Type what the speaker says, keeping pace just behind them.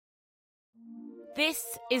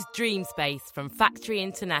This is Dream Space from Factory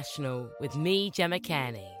International with me, Gemma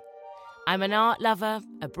Kearney. I'm an art lover,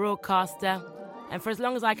 a broadcaster, and for as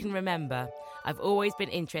long as I can remember, I've always been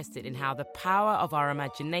interested in how the power of our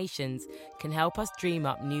imaginations can help us dream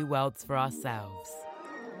up new worlds for ourselves.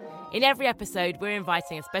 In every episode, we're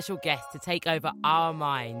inviting a special guest to take over our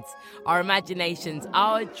minds, our imaginations,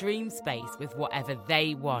 our dream space with whatever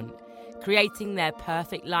they want, creating their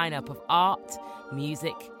perfect lineup of art,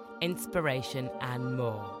 music, inspiration, and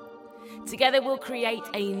more. Together we'll create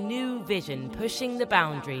a new vision, pushing the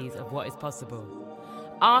boundaries of what is possible,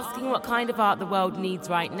 asking what kind of art the world needs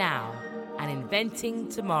right now, and inventing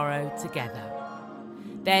tomorrow together.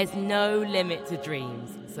 There's no limit to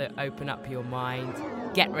dreams, so open up your mind,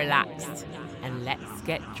 get relaxed, and let's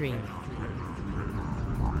get dreaming.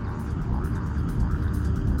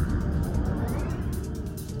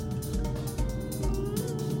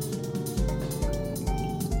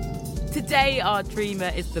 Today, our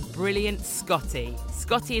dreamer is the brilliant Scottee.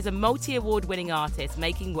 Scottee is a multi-award-winning artist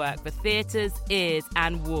making work for theatres, ears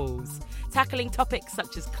and walls, tackling topics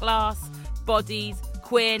such as class, bodies,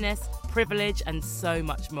 queerness, privilege and so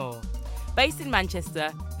much more. Based in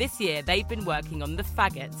Manchester, this year they've been working on The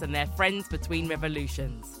Faggots and Their Friends Between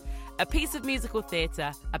Revolutions, a piece of musical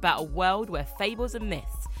theatre about a world where fables and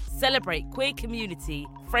myths celebrate queer community,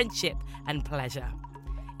 friendship and pleasure.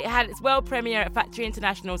 It had its world premiere at Factory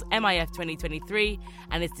International's MIF 2023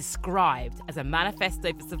 and is described as a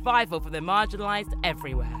manifesto for survival for the marginalised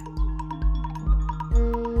everywhere.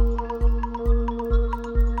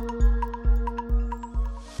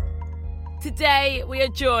 Today we are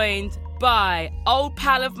joined by old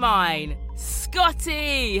pal of mine,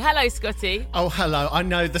 Scottee. Hello, Scottee. Oh, hello. I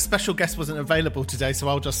know the special guest wasn't available today, so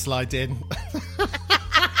I'll just slide in.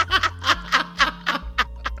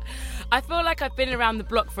 I feel like I've been around the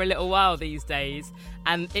block for a little while these days,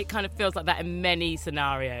 and it kind of feels like that in many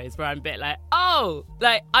scenarios where I'm a bit like,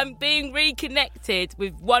 I'm being reconnected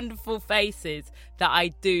with wonderful faces that I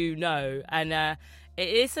do know. And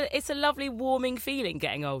it's a lovely, warming feeling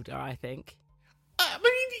getting older, I think. I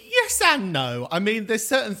mean, yes and no. I mean, there's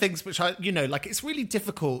certain things which it's really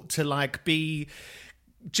difficult to be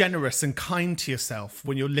generous and kind to yourself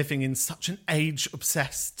when you're living in such an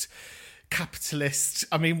age-obsessed capitalist.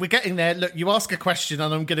 I mean, we're getting there. Look, you ask a question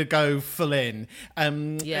and I'm going to go full in.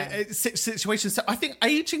 Situation. So I think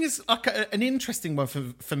aging is like an interesting one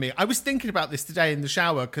for me. I was thinking about this today in the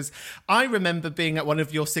shower because I remember being at one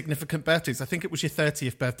of your significant birthdays. I think it was your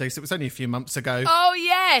 30th birthday, so it was only a few months ago. Oh,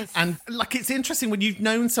 yes. And it's interesting when you've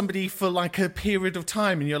known somebody for a period of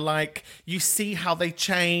time and you're you see how they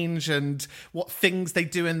change and what things they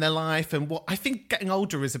do in their life. And what I think getting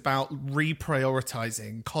older is about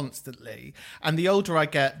reprioritizing constantly. And the older I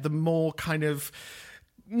get, the more kind of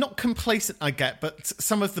not complacent I get, but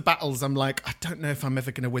some of the battles I'm I don't know if I'm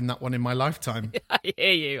ever going to win that one in my lifetime. I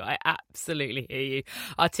hear you. I absolutely hear you.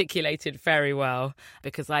 Articulated very well,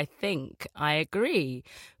 because I think I agree.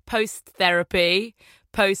 Post-therapy,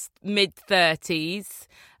 post-mid-30s,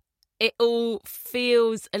 it all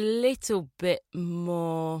feels a little bit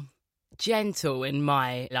more gentle in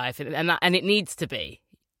my life, and it needs to be.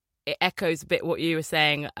 It echoes a bit what you were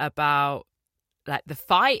saying about the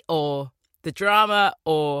fight or the drama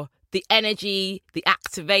or the energy, the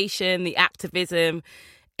activation, the activism.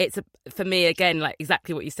 It's for me, again,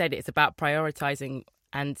 exactly what you said, it's about prioritizing.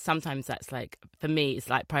 And sometimes that's for me, it's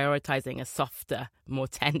prioritizing a softer, more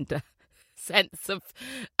tender sense of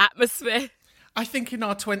atmosphere. I think in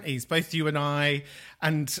our 20s, both you and I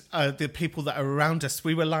and the people that are around us,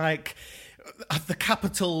 we were the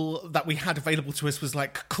capital that we had available to us was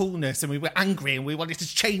coolness, and we were angry and we wanted to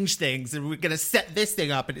change things and we were going to set this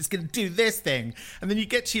thing up and it's going to do this thing. And then you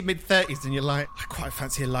get to your mid-30s and you're I quite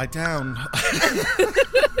fancy a lie down.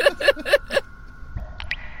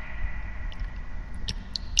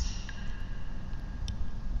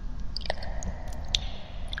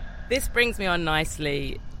 This brings me on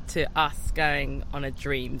nicely to us going on a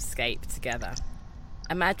dreamscape together.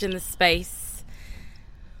 Imagine the space.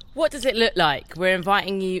 What does it look like? We're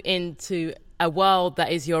inviting you into a world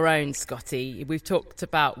that is your own, Scottee. We've talked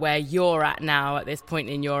about where you're at now at this point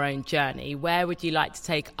in your own journey. Where would you like to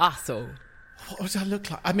take us all? What would I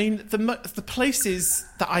look like? I mean, the places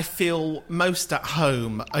that I feel most at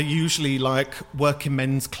home are usually working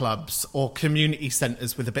men's clubs or community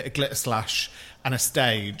centres with a bit of glitter slash and a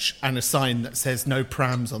stage and a sign that says no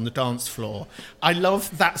prams on the dance floor. I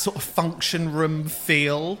love that sort of function room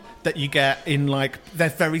feel that you get in they're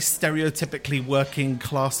very stereotypically working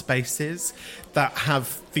class spaces that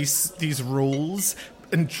have these rules.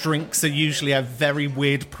 and drinks are usually a very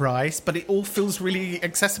weird price, but it all feels really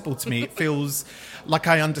accessible to me. It feels like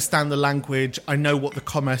I understand the language. I know what the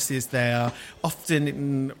commerce is there.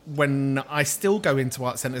 Often when I still go into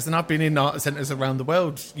art centres, and I've been in art centres around the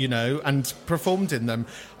world, you know, and performed in them,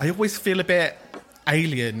 I always feel a bit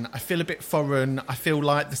alien. I feel a bit foreign. I feel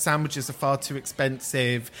like the sandwiches are far too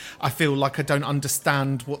expensive. I feel like I don't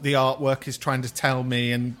understand what the artwork is trying to tell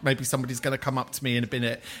me, and maybe somebody's going to come up to me in a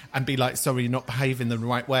minute and be like, sorry, you're not behaving the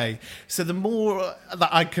right way. So the more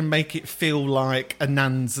that I can make it feel like a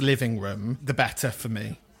nan's living room, the better for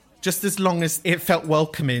me. Just as long as it felt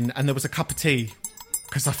welcoming and there was a cup of tea,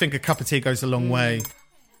 because I think a cup of tea goes a long way.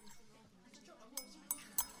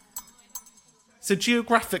 So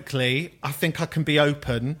geographically, I think I can be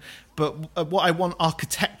open, but what I want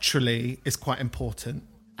architecturally is quite important.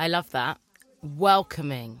 I love that.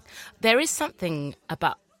 Welcoming. There is something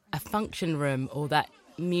about a function room or that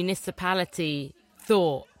municipality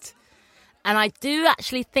thought. And I do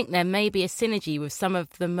actually think there may be a synergy with some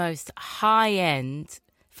of the most high-end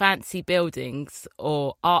fancy buildings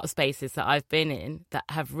or art spaces that I've been in that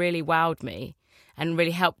have really wowed me and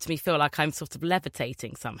really helped me feel like I'm sort of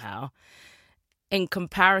levitating somehow, in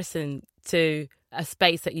comparison to a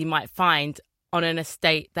space that you might find on an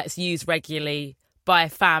estate that's used regularly by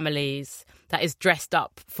families, that is dressed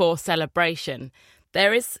up for celebration.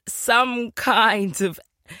 There is some kind of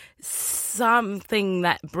something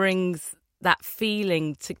that brings that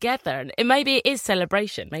feeling together. And maybe it is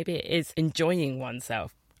celebration. Maybe it is enjoying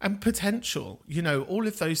oneself. And potential, you know, all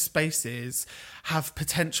of those spaces have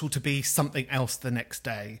potential to be something else the next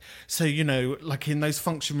day. So, you know, like in those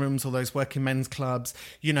function rooms or those working men's clubs,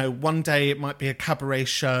 you know, one day it might be a cabaret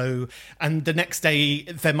show and the next day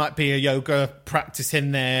there might be a yoga practice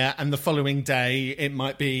in there and the following day it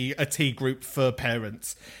might be a tea group for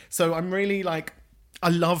parents. So I'm really like, I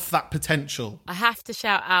love that potential. I have to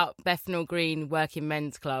shout out Bethnal Green Working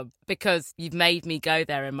Men's Club because you've made me go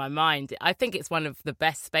there in my mind. I think it's one of the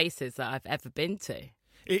best spaces that I've ever been to.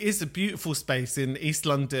 It is a beautiful space in East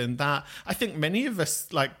London that I think many of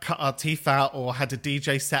us like cut our teeth at or had a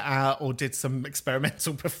DJ set at or did some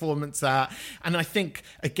experimental performance at. And I think,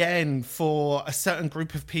 again, for a certain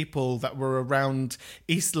group of people that were around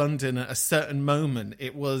East London at a certain moment,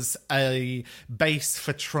 it was a base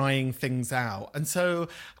for trying things out. And so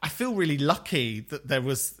I feel really lucky that there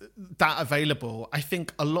was that available. I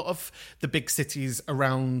think a lot of the big cities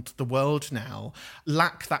around the world now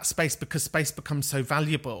lack that space because space becomes so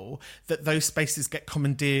valuable that those spaces get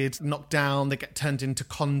commandeered, knocked down, they get turned into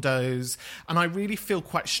condos. And I really feel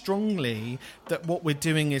quite strongly that what we're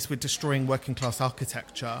doing is we're destroying working class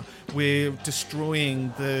architecture. We're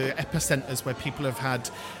destroying the epicenters where people have had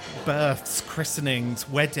births, christenings,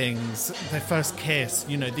 weddings, their first kiss.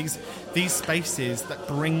 You know, these spaces that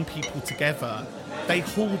bring people together, they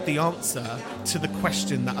hold the answer to the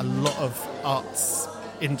question that a lot of arts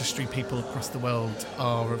industry people across the world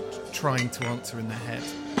are trying to answer in their head.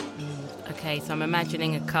 Okay, so I'm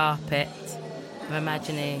imagining a carpet. I'm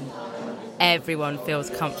imagining everyone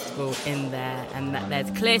feels comfortable in there and that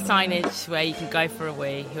there's clear signage where you can go for a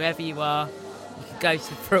wee. Whoever you are, you can go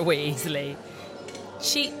for a wee easily.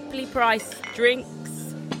 Cheaply priced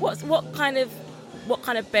drinks. What kind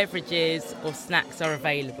of beverages or snacks are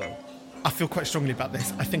available? I feel quite strongly about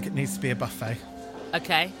this. I think it needs to be a buffet.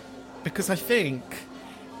 Okay. Because I think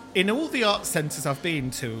in all the art centres I've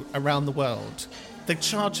been to around the world, they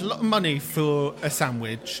charge a lot of money for a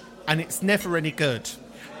sandwich and it's never any good.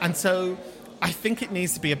 And so I think it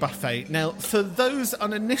needs to be a buffet. Now, for those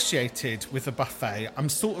uninitiated with a buffet, I'm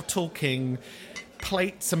sort of talking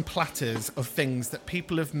plates and platters of things that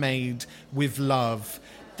people have made with love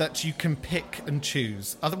that you can pick and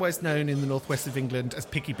choose, otherwise known in the northwest of England as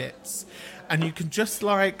picky bits. And you can just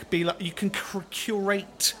you can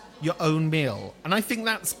curate your own meal. And I think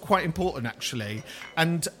that's quite important, actually.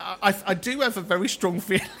 And I do have a very strong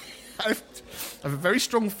feeling. I have a very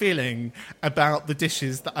strong feeling about the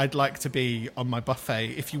dishes that I'd like to be on my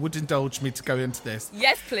buffet, if you would indulge me to go into this.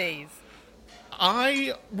 Yes, please.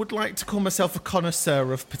 I would like to call myself a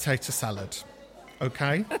connoisseur of potato salad,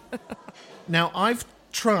 okay? Now, I've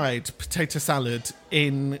tried potato salad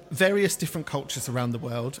in various different cultures around the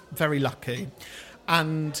world, very lucky.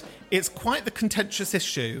 And it's quite the contentious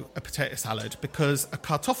issue, a potato salad, because a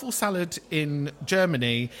kartoffel salad in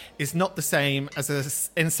Germany is not the same as an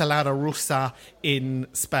ensalada rusa in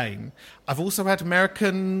Spain. I've also had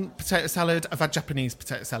American potato salad. I've had Japanese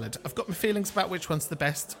potato salad. I've got my feelings about which one's the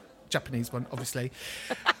best. Japanese one, obviously.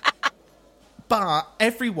 But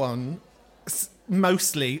everyone,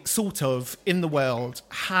 mostly, sort of, in the world,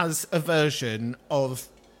 has a version of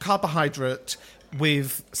carbohydrate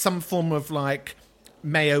with some form of, like,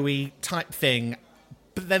 mayo-y type thing.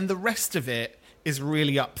 But then the rest of it is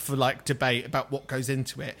really up for like debate about what goes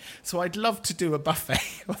into it. So I'd love to do a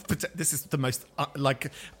buffet of this is the most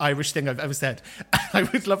like Irish thing I've ever said. I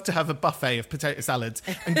would love to have a buffet of potato salads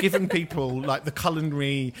and giving people like the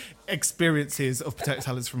culinary experiences of potato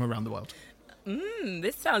salads from around the world.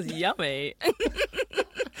 This sounds yummy.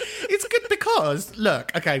 It's good because,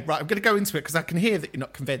 look, okay, right, I'm going to go into it because I can hear that you're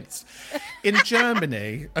not convinced. In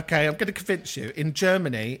Germany, okay, I'm going to convince you. In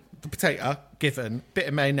Germany, the potato, given, bit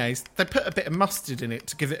of mayonnaise, they put a bit of mustard in it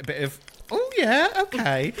to give it a bit of, oh yeah,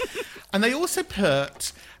 okay. And they also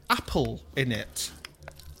put apple in it.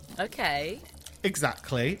 Okay.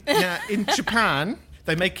 Exactly. Now, in Japan,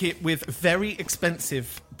 they make it with very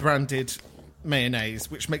expensive branded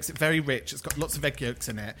mayonnaise, which makes it very rich. It's got lots of egg yolks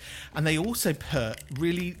in it. And they also put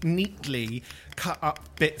really neatly cut up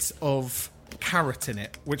bits of carrot in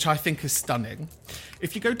it, which I think is stunning.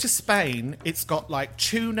 If you go to Spain, it's got like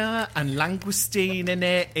tuna and langoustine in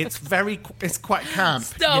it. It's quite camp.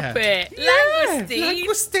 Stop it. Yeah, Langoustine.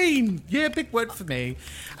 Langoustine. Yeah, big word for me.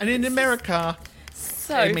 And in America,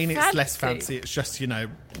 So I mean, it's fancy. less fancy. It's just,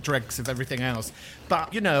 dregs of everything else.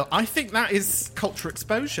 But, I think that is cultural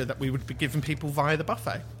exposure that we would be giving people via the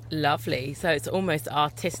buffet. Lovely. So it's almost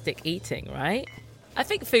artistic eating, right? I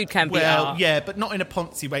think food can be Well, art. yeah, but not in a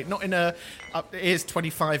Ponzi way. Not in a, here's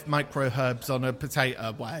 25 micro herbs on a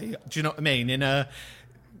potato way. Do you know what I mean? In a,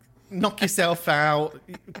 knock yourself out,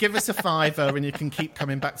 give us a $5 and you can keep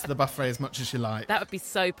coming back to the buffet as much as you like. That would be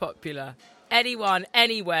so popular. Anyone,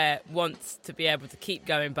 anywhere wants to be able to keep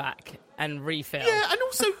going back and refill. Yeah, and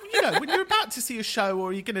also, when you're about to see a show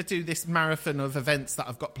or you're going to do this marathon of events that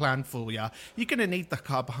I've got planned for you, you're going to need the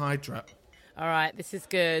carbohydrate. All right, this is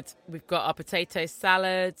good. We've got our potato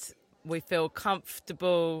salad. We feel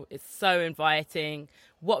comfortable. It's so inviting.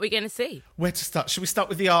 What are we going to see? Where to start? Should we start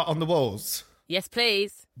with the art on the walls? Yes,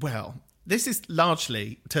 please. Well, this is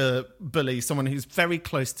largely to bully someone who's very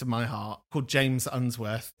close to my heart called James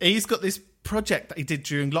Unsworth. He's got this project that he did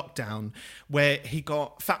during lockdown where he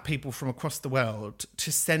got fat people from across the world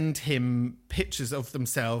to send him pictures of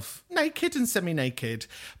themselves naked and semi-naked,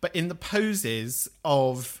 but in the poses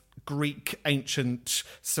of Greek ancient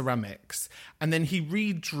ceramics, and then he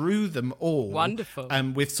redrew them all. Wonderful.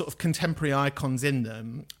 With sort of contemporary icons in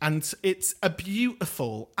them, and it's a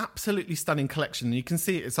beautiful, absolutely stunning collection. You can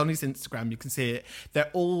see it, it's on his Instagram, you can see it.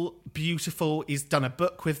 They're all beautiful. He's done a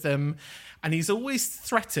book with them, and he's always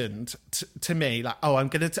threatened to me, like, oh, I'm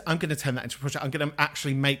gonna turn that into a project. I'm gonna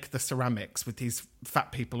actually make the ceramics with these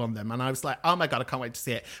fat people on them. And I was like, oh my God, I can't wait to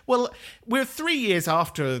see it. Well, we're 3 years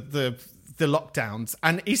after the lockdowns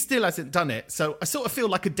and he still hasn't done it, so I sort of feel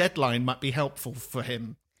like a deadline might be helpful for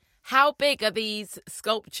him. How big are these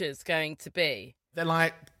sculptures going to be? They're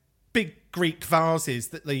like big Greek vases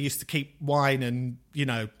that they used to keep wine and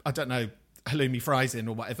I don't know, halloumi fries in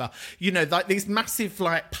or whatever, like these massive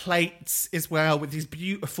like plates as well with these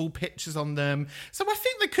beautiful pictures on them. So I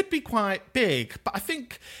think they could be quite big, but I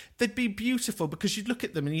think they'd be beautiful because you'd look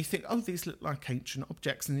at them and you think, oh, these look like ancient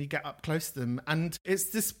objects, and you get up close to them and it's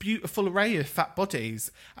this beautiful array of fat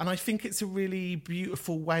bodies. And I think it's a really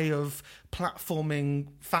beautiful way of platforming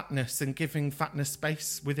fatness and giving fatness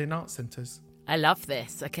space within art centres. I love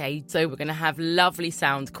this. Okay, so we're going to have lovely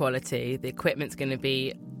sound quality. The equipment's going to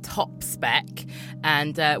be top spec,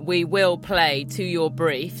 and we will play to your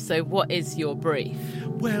brief. So what is your brief?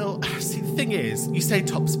 Well, see, the thing is, you say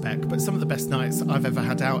top spec, but some of the best nights I've ever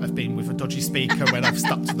had out have been with a dodgy speaker when I've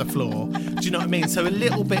stuck to the floor. Do you know what I mean? So a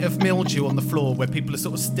little bit of mildew on the floor where people are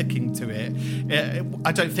sort of sticking to it,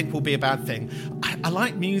 I don't think will be a bad thing. I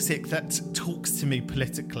like music that talks to me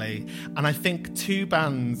politically, and I think two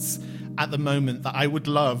bands at the moment that I would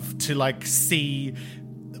love to see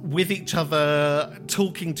with each other,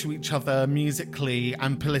 talking to each other musically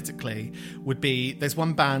and politically would be, there's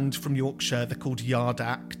one band from Yorkshire, they're called Yard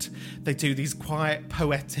Act. They do these quiet,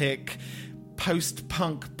 poetic,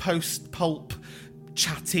 post-punk, post-pulp,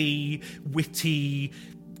 chatty, witty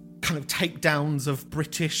kind of takedowns of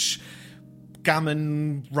British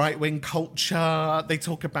gammon right-wing culture. They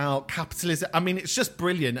talk about capitalism. I mean, it's just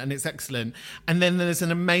brilliant and it's excellent. And then there's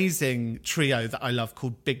an amazing trio that I love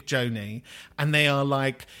called Big Joni, and they are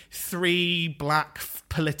like three black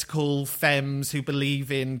political femmes who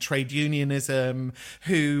believe in trade unionism,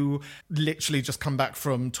 who literally just come back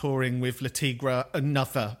from touring with Le Tigre,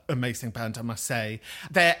 another amazing band, I must say.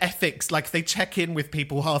 Their ethics, they check in with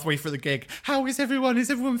people halfway through the gig. How is everyone?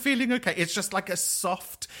 Is everyone feeling okay? It's just like a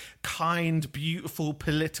soft, kind, beautiful,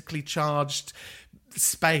 politically charged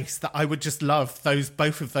space that I would just love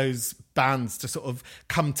both of those bands to sort of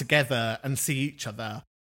come together and see each other.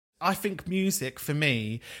 I think music, for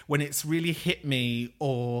me, when it's really hit me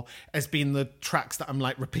or has been the tracks that I'm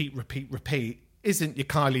like, repeat, isn't your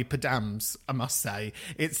Kylie Padams, I must say.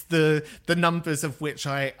 It's the numbers of which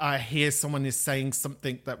I hear someone is saying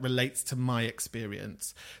something that relates to my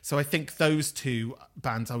experience. So I think those two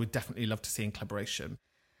bands I would definitely love to see in collaboration.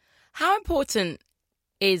 How important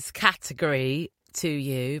is category to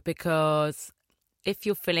you? Because if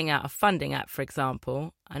you're filling out a funding app, for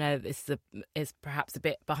example, I know this is perhaps a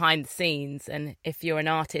bit behind the scenes, and if you're an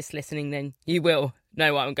artist listening, then you will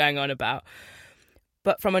know what I'm going on about.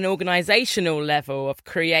 But from an organisational level of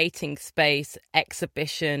creating space,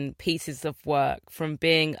 exhibition, pieces of work, from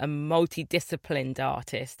being a multidisciplined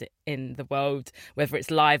artist in the world, whether it's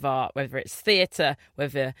live art, whether it's theatre,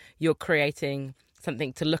 whether you're creating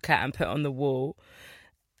something to look at and put on the wall,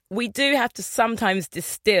 we do have to sometimes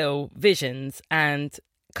distill visions and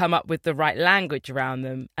come up with the right language around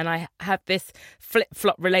them. And I have this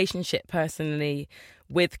flip-flop relationship personally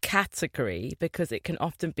with category because it can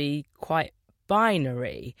often be quite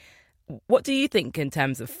binary. What do you think in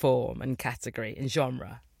terms of form and category and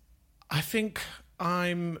genre? I think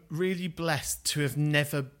I'm really blessed to have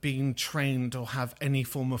never been trained or have any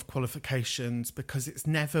form of qualifications, because it's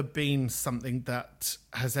never been something that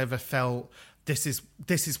has ever felt this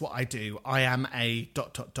is what I do. I am a ...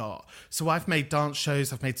 So I've made dance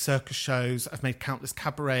shows, I've made circus shows, I've made countless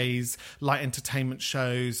cabarets, light entertainment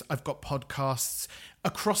shows, I've got podcasts.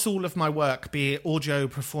 Across all of my work, be it audio,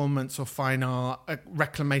 performance or fine art,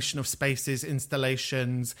 reclamation of spaces,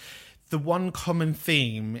 installations, the one common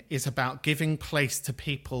theme is about giving place to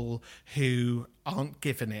people who aren't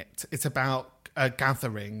given it. It's about a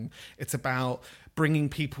gathering. It's about bringing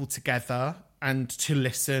people together and to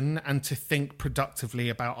listen and to think productively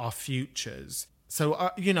about our futures. So,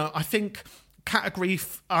 I think category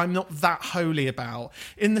I'm not that holy about,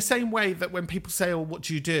 in the same way that when people say, oh, what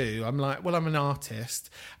do you do? I'm like, well, I'm an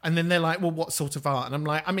artist. And then they're like, well, what sort of art? And I'm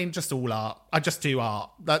like, I mean, just all art. I just do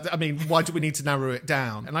art. Why do we need to narrow it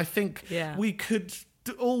down? And I think we could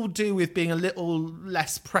all do with being a little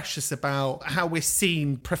less precious about how we're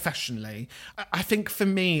seen professionally. I think for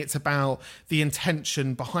me, it's about the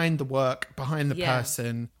intention behind the work, behind the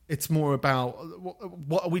person. It's more about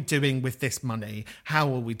what are we doing with this money?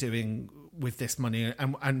 How are we doing with this money,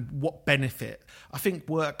 and what benefit? I think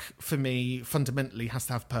work for me fundamentally has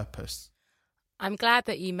to have purpose. I'm glad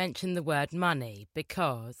that you mentioned the word money,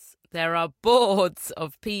 because there are boards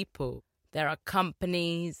of people, there are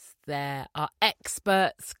companies, there are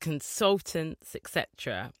experts, consultants,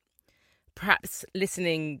 etc. Perhaps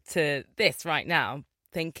listening to this right now,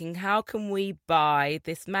 thinking, how can we buy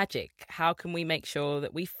this magic? How can we make sure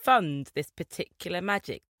that we fund this particular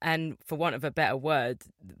magic? And for want of a better word,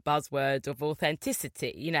 buzzword of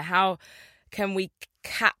authenticity, how can we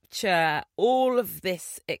capture all of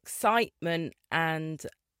this excitement and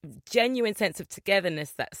genuine sense of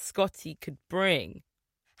togetherness that Scottee could bring?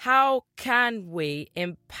 How can we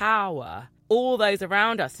empower all those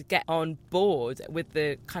around us to get on board with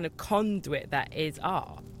the kind of conduit that is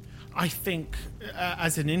art? I think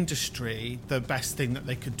as an industry, the best thing that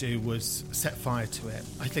they could do was set fire to it.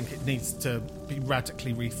 I think it needs to be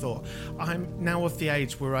radically rethought. I'm now of the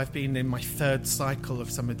age where I've been in my third cycle of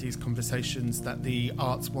some of these conversations that the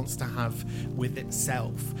arts wants to have with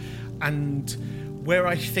itself. And where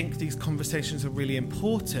I think these conversations are really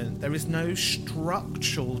important, there is no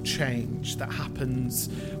structural change that happens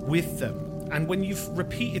with them. And when you've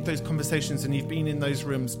repeated those conversations and you've been in those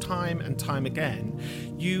rooms time and time again,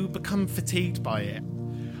 you become fatigued by it.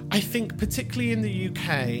 I think particularly in the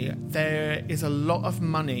UK, there is a lot of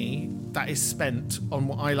money that is spent on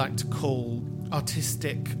what I like to call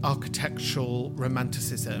artistic, architectural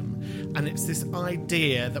romanticism. And it's this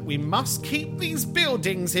idea that we must keep these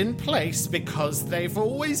buildings in place because they've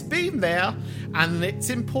always been there and it's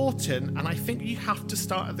important. And I think you have to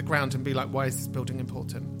start at the ground and be like, why is this building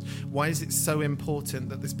important? Why is it so important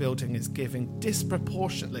that this building is giving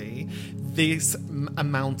disproportionately this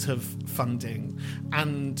amount of funding?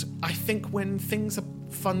 And I think when things are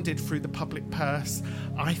funded through the public purse,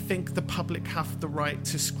 I think the public have the right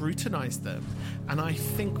to scrutinise them. And I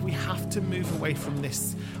think we have to move away from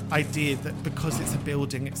this idea that because it's a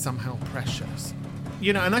building, it's somehow precious.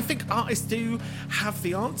 And I think artists do have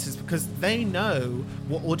the answers because they know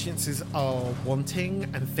what audiences are wanting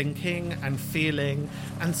and thinking and feeling.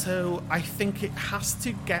 And so I think it has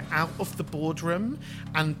to get out of the boardroom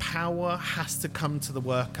and power has to come to the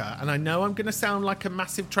worker. And I know I'm going to sound like a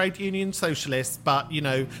massive trade union socialist, but,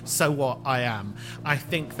 so what? I am. I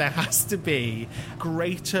think there has to be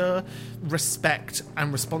greater respect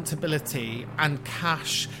and responsibility and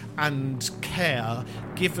cash and care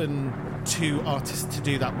given to artistic to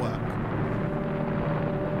do that work.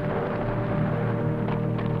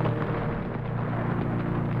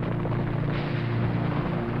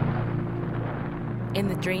 In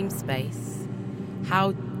the dream space,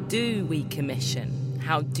 how do we commission?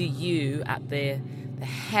 How do you, at the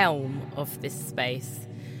helm of this space,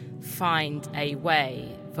 find a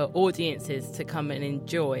way for audiences to come and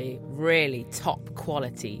enjoy really top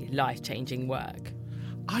quality, life-changing work?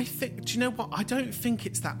 I think, do you know what? I don't think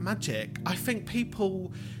it's that magic. I think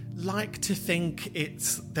people like to think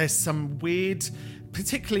there's some weird,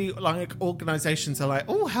 particularly like organisations are like,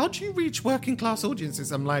 oh, how do you reach working class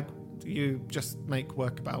audiences? I'm like, you just make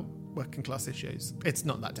work about working class issues. It's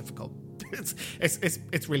not that difficult.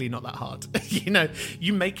 It's really not that hard.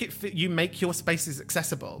 You make your spaces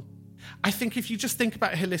accessible. I think if you just think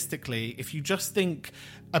about it holistically, if you just think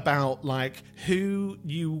about like who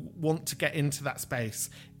you want to get into that space,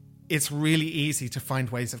 it's really easy to find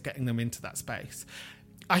ways of getting them into that space.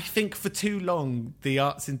 I think for too long, the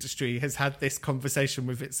arts industry has had this conversation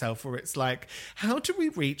with itself where it's like, how do we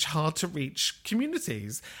reach hard to reach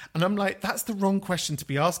communities? And I'm like, that's the wrong question to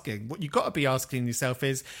be asking. What you've got to be asking yourself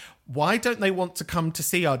is, why don't they want to come to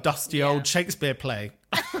see our dusty old Shakespeare play?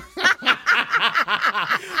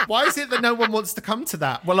 Why is it that no one wants to come to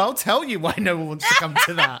that? Well, I'll tell you why no one wants to come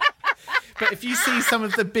to that. But if you see some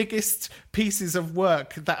of the biggest pieces of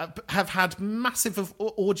work that have had massive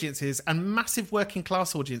audiences and massive working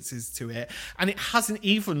class audiences to it, and it hasn't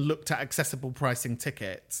even looked at accessible pricing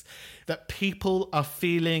tickets, that people are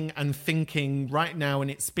feeling and thinking right now, and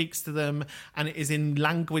it speaks to them, and it is in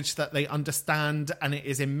language that they understand, and it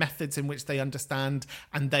is in methods in which they understand,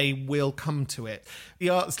 and they will come to it. The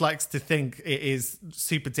arts likes to think it is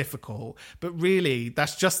super difficult, but really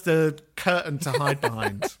that's just a curtain to hide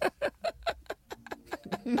behind.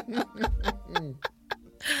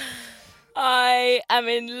 I am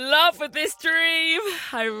in love with this dream.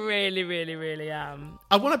 I really, really, really am.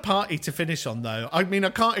 I want a party to finish on, though. I mean,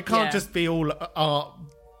 it can't just be all art.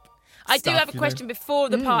 I do have a question before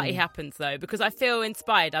the party happens, though, because I feel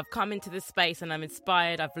inspired. I've come into this space and I'm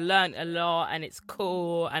inspired. I've learned a lot and it's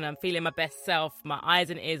cool and I'm feeling my best self. My eyes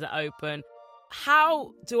and ears are open.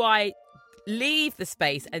 How do I leave the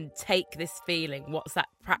space and take this feeling? What's that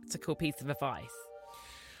practical piece of advice?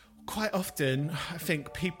 Quite often, I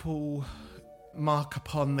think people mark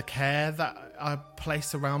upon the care that I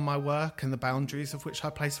place around my work and the boundaries of which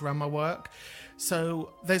I place around my work.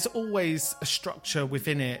 So there's always a structure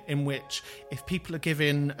within it in which if people are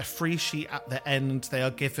given a free sheet at the end, they are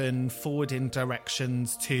given forwarding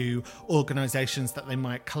directions to organisations that they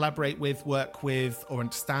might collaborate with, work with or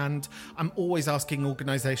understand. I'm always asking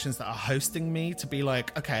organisations that are hosting me to be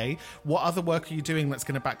like, okay, what other work are you doing that's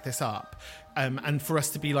going to back this up? And for us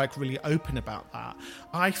to be like really open about that.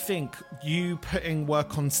 I think you putting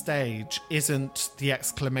work on stage isn't the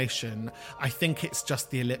exclamation. I think it's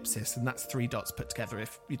just the ellipsis, and that's 3 dots put together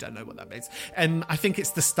if you don't know what that means. And I think it's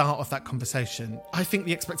the start of that conversation. I think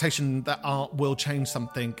the expectation that art will change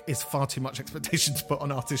something is far too much expectation to put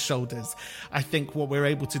on artists' shoulders. I think what we're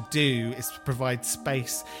able to do is to provide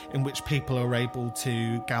space in which people are able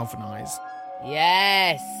to galvanise.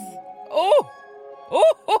 Yes. Oh!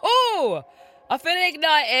 Oh! I feel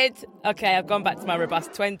ignited. Okay, I've gone back to my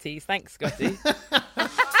robust 20s. Thanks, Scottee.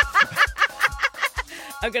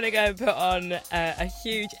 I'm going to go and put on a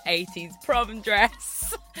huge 80s prom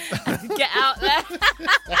dress and get out there.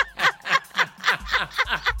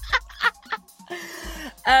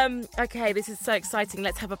 Okay, this is so exciting.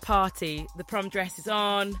 Let's have a party. The prom dress is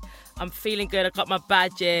on. I'm feeling good. I've got my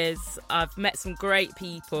badges. I've met some great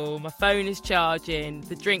people. My phone is charging.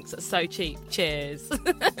 The drinks are so cheap. Cheers.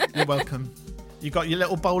 You're welcome. You got your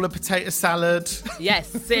little bowl of potato salad. Yes,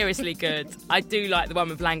 seriously good. I do like the one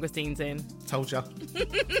with langoustines in. Told ya.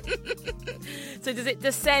 So does it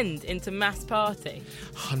descend into mass party?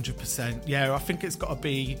 100%. Yeah, I think it's got to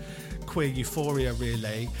be queer euphoria,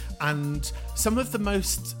 really. And some of the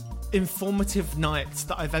most informative nights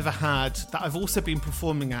that I've ever had that I've also been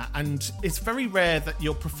performing at, and it's very rare that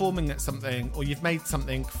you're performing at something or you've made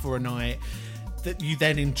something for a night that you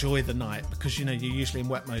then enjoy the night because, you know, you're usually in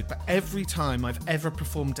work mode. But every time I've ever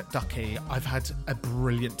performed at Ducky, I've had a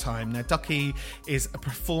brilliant time. Now, Ducky is a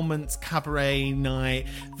performance cabaret night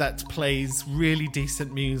that plays really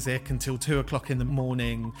decent music until 2 o'clock in the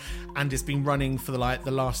morning and has been running for the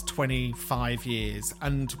last 25 years.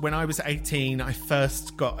 And when I was 18, I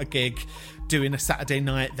first got a gig doing a Saturday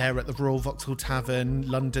night there at the Royal Vauxhall Tavern,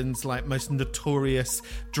 London's most notorious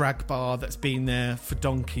drag bar that's been there for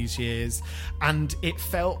donkey's years. And it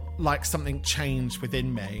felt like something changed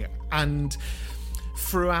within me. And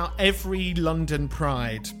throughout every London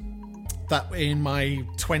Pride, that in my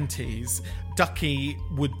 20s, Ducky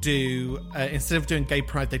would do, instead of doing Gay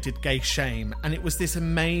Pride, they did Gay Shame. And it was this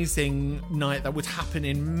amazing night that would happen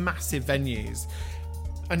in massive venues.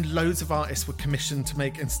 And loads of artists were commissioned to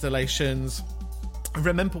make installations. I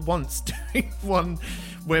remember once doing one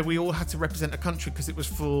where we all had to represent a country because it was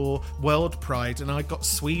for World Pride, and I got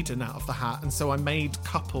Sweden out of the hat, and so I made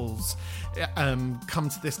couples come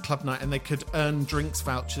to this club night, and they could earn drinks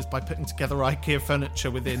vouchers by putting together IKEA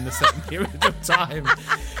furniture within a certain period of time.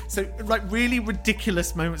 So like really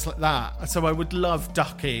ridiculous moments like that. So I would love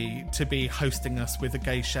Ducky to be hosting us with a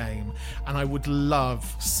Gay Shame, and I would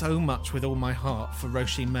love so much with all my heart for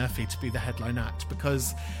Roisin Murphy to be the headline act,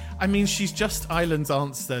 because I mean, she's just Ireland's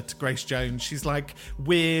answer to Grace Jones. She's like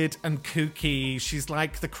weird and kooky. She's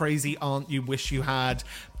like the crazy aunt you wish you had.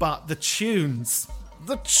 But the tunes.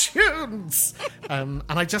 And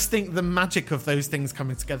I just think the magic of those things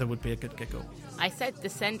coming together would be a good giggle. I said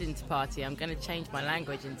descend into party. I'm going to change my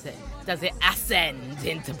language into, does it ascend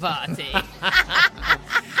into party?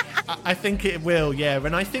 I think it will, yeah.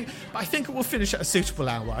 And I think it will finish at a suitable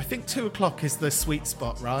hour. I think 2:00 is the sweet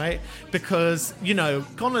spot, right? Because, you know,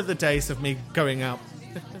 gone are the days of me going out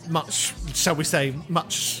much, shall we say,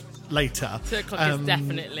 much later. 2:00 is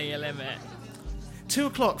definitely a limit.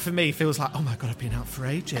 2:00 for me feels like, oh my God, I've been out for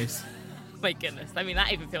ages. My goodness. I mean,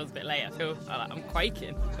 that even feels a bit late. I feel like I'm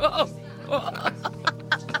quaking.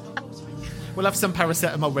 We'll have some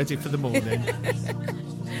paracetamol ready for the morning.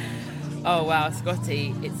 Oh, wow,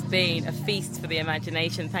 Scottee, it's been a feast for the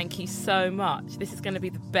imagination. Thank you so much. This is going to be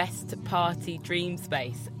the best party dream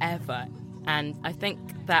space ever. And I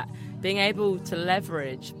think that being able to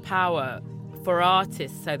leverage power for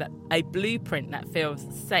artists so that a blueprint that feels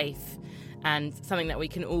safe and something that we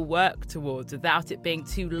can all work towards without it being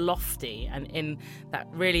too lofty and in that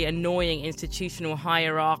really annoying institutional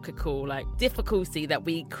hierarchical difficulty that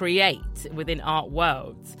we create within art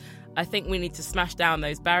worlds. I think we need to smash down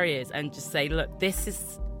those barriers and just say, look, this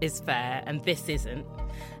is fair and this isn't.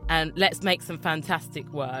 And let's make some fantastic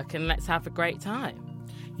work and let's have a great time.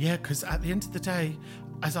 Yeah, because at the end of the day,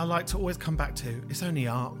 as I like to always come back to, it's only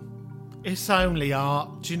art. It's only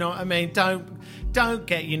art. Do you know what I mean? Don't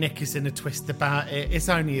get your knickers in a twist about it. It's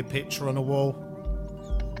only a picture on a wall.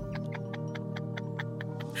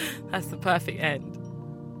 That's the perfect end.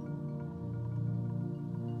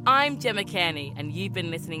 I'm Gemma Kearney, and you've been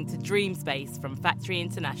listening to Dream Space from Factory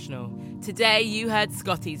International. Today you heard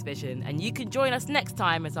Scottee's vision, and you can join us next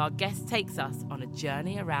time as our guest takes us on a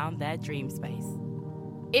journey around their dream space.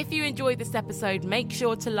 If you enjoyed this episode, make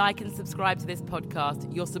sure to like and subscribe to this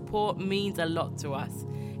podcast. Your support means a lot to us.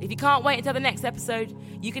 If you can't wait until the next episode,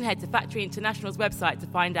 you can head to Factory International's website to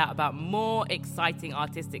find out about more exciting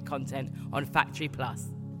artistic content on Factory Plus.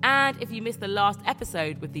 And if you missed the last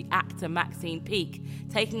episode with the actor Maxine Peake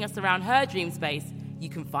taking us around her dream space, you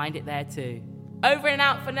can find it there too. Over and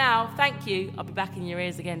out for now. Thank you. I'll be back in your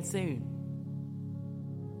ears again soon.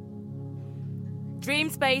 Dream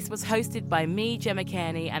Space was hosted by me, Gemma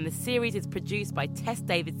Kearney, and the series is produced by Tess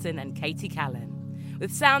Davidson and Katie Callan,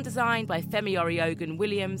 with sound design by Femi Oriogun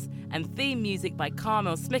Williams and theme music by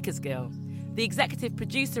Carmel Smickersgill. The executive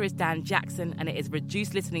producer is Dan Jackson, and it is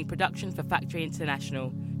reduced listening production for Factory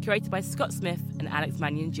International, curated by Scott Smith and Alex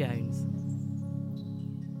Mannion-Jones.